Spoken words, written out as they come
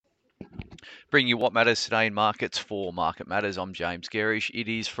Bring you what matters today in markets for Market Matters. I'm James Gerish. It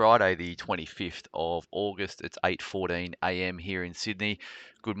is Friday, the 25th of August. It's 8:14 a.m. here in Sydney.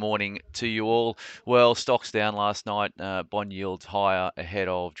 Good morning to you all. Well, stocks down last night. Bond yields higher ahead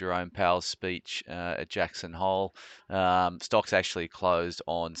of Jerome Powell's speech at Jackson Hole. Stocks actually closed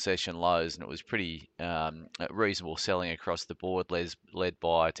on session lows, and it was pretty reasonable selling across the board, led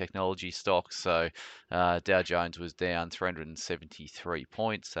by technology stocks. So Dow Jones was down 373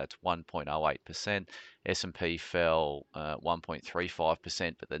 points. That's 1.08%. S&P fell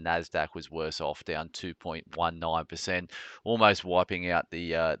 1.35%, but the Nasdaq was worse off, down 2.19%, almost wiping out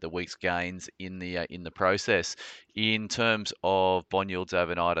the week's gains in the process. In terms of bond yields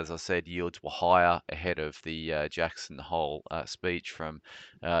overnight, as I said, yields were higher ahead of the Jackson Hole speech from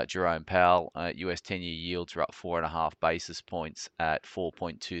Jerome Powell. US 10-year yields were up 4.5 basis points at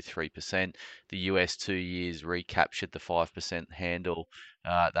 4.23%. The US 2 years recaptured the 5% handle.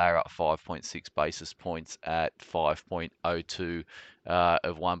 They're up 5.6 basis points at 5.02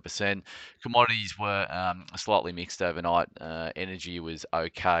 of 1%. Commodities were slightly mixed overnight. Energy was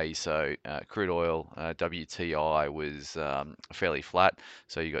okay, so crude oil WTI was fairly flat.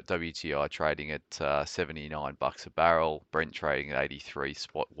 So you got WTI trading at $79 a barrel, Brent trading at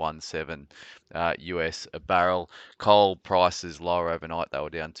 83.17 US a barrel. Coal prices lower overnight. They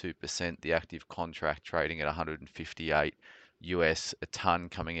were down 2%. The active contract trading at 158 US a ton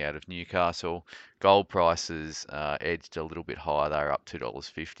coming out of Newcastle. Gold prices edged a little bit higher. They were up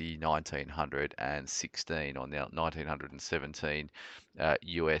 $2.50, 1916 on the 1917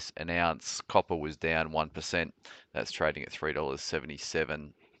 US an ounce. Copper was down 1%. That's trading at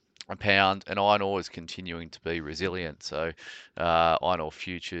 $3.77 a pound, and iron ore is continuing to be resilient. So iron ore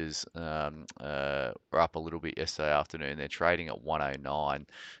futures were up a little bit yesterday afternoon. They're trading at 109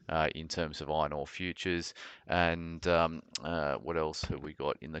 in terms of iron ore futures. And what else have we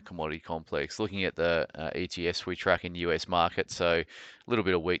got in the commodity complex? Looking at the ETFs we track in US markets, so a little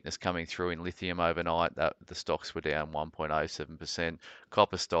bit of weakness coming through in lithium overnight. That the stocks were down 1.07%.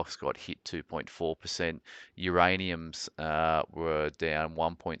 Copper stocks got hit 2.4%. Uraniums were down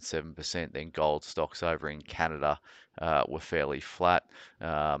 1.7%. Then gold stocks over in Canada were fairly flat,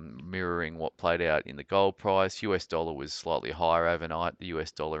 mirroring what played out in the gold price. US dollar was slightly higher overnight. The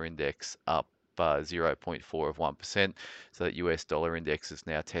US dollar index up 0.4 of 1%. So that US dollar index is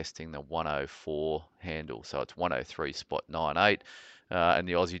now testing the 104 handle. So it's 103.98. And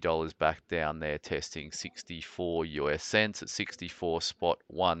the Aussie dollar is back down there testing 64 US cents at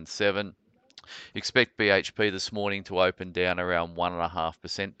 64.17. Expect BHP this morning to open down around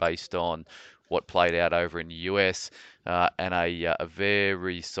 1.5% based on what played out over in the US, and a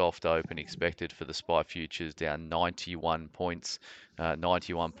very soft open expected for the SPI futures, down 91 points.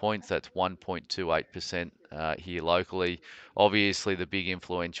 91 points, that's 1.28% here locally. Obviously, the big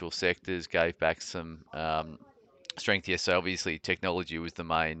influential sectors gave back some strength. Yes, so obviously technology was the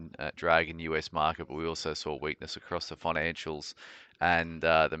main drag in the US market, but we also saw weakness across the financials and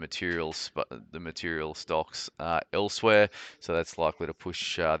the material stocks elsewhere. So that's likely to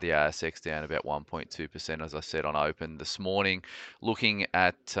push the ASX down about 1.2%, as I said on open this morning. Looking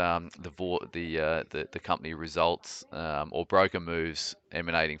at the company results or broker moves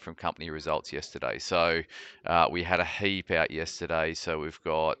emanating from company results yesterday. So we had a heap out yesterday. So we've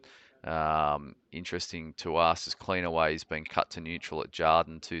got interesting to us is Cleanaway's been cut to neutral at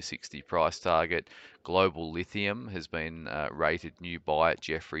Jarden, 260 price target. Global Lithium has been rated new buy at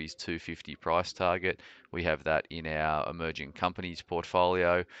Jefferies, 250 price target. We have that in our emerging companies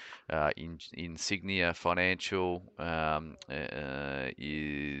portfolio. Insignia Financial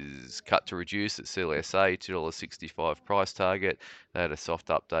is cut to reduce at CLSA, $2.65 price target. They had a soft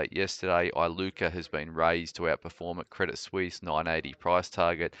update yesterday. Iluka has been raised to outperform at Credit Suisse, 980 price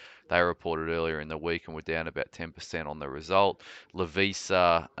target. They reported earlier in the week and were down about 10% on the result.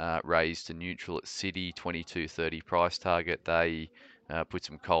 Lavisa raised to neutral at Citi, 22.30 price target. They put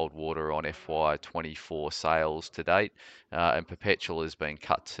some cold water on FY24 sales to date. And Perpetual has been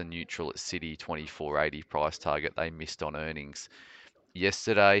cut to neutral at Citi, 24.80 price target. They missed on earnings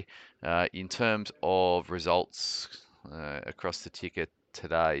yesterday. In terms of results across the ticker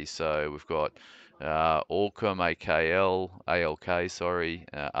today, so we've got Allcom, ALK, sorry,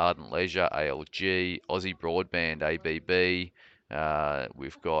 Ardent Leisure, ALG, Aussie Broadband, ABB.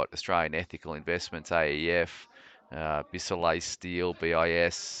 We've got Australian Ethical Investments, AEF, Bisalay Steel,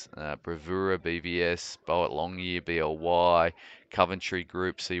 BIS, Bravura, BVS, Boat Longyear, BLY, Coventry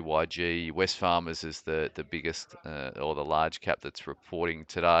Group, CYG. Wesfarmers is the biggest or the large cap that's reporting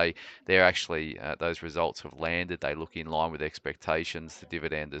today. They're actually, those results have landed. They look in line with expectations. The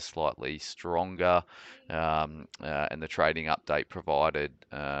dividend is slightly stronger, and the trading update provided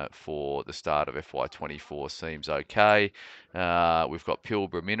for the start of FY24 seems okay. We've got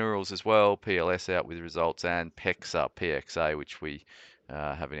Pilbara Minerals as well, PLS out with results, and PXA, which we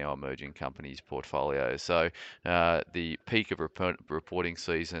have in our emerging companies portfolio. So the peak of reporting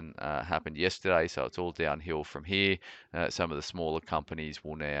season happened yesterday, so it's all downhill from here. Some of the smaller companies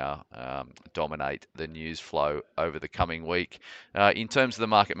will now dominate the news flow over the coming week. In terms of the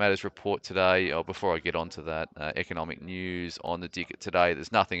Market Matters report today, before I get onto that, economic news on the ticket today,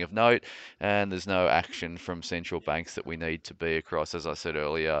 there's nothing of note, and there's no action from central banks that we need to be across. As I said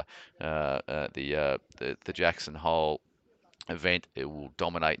earlier, the Jackson Hole event, it will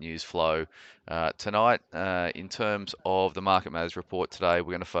dominate news flow tonight. In terms of the Market Matters report today,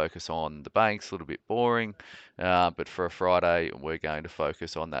 we're going to focus on the banks, a little bit boring, but for a Friday, we're going to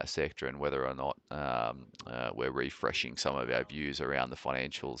focus on that sector and whether or not we're refreshing some of our views around the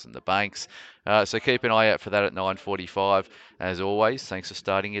financials and the banks. So keep an eye out for that at 9:45. As always, thanks for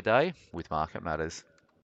starting your day with Market Matters.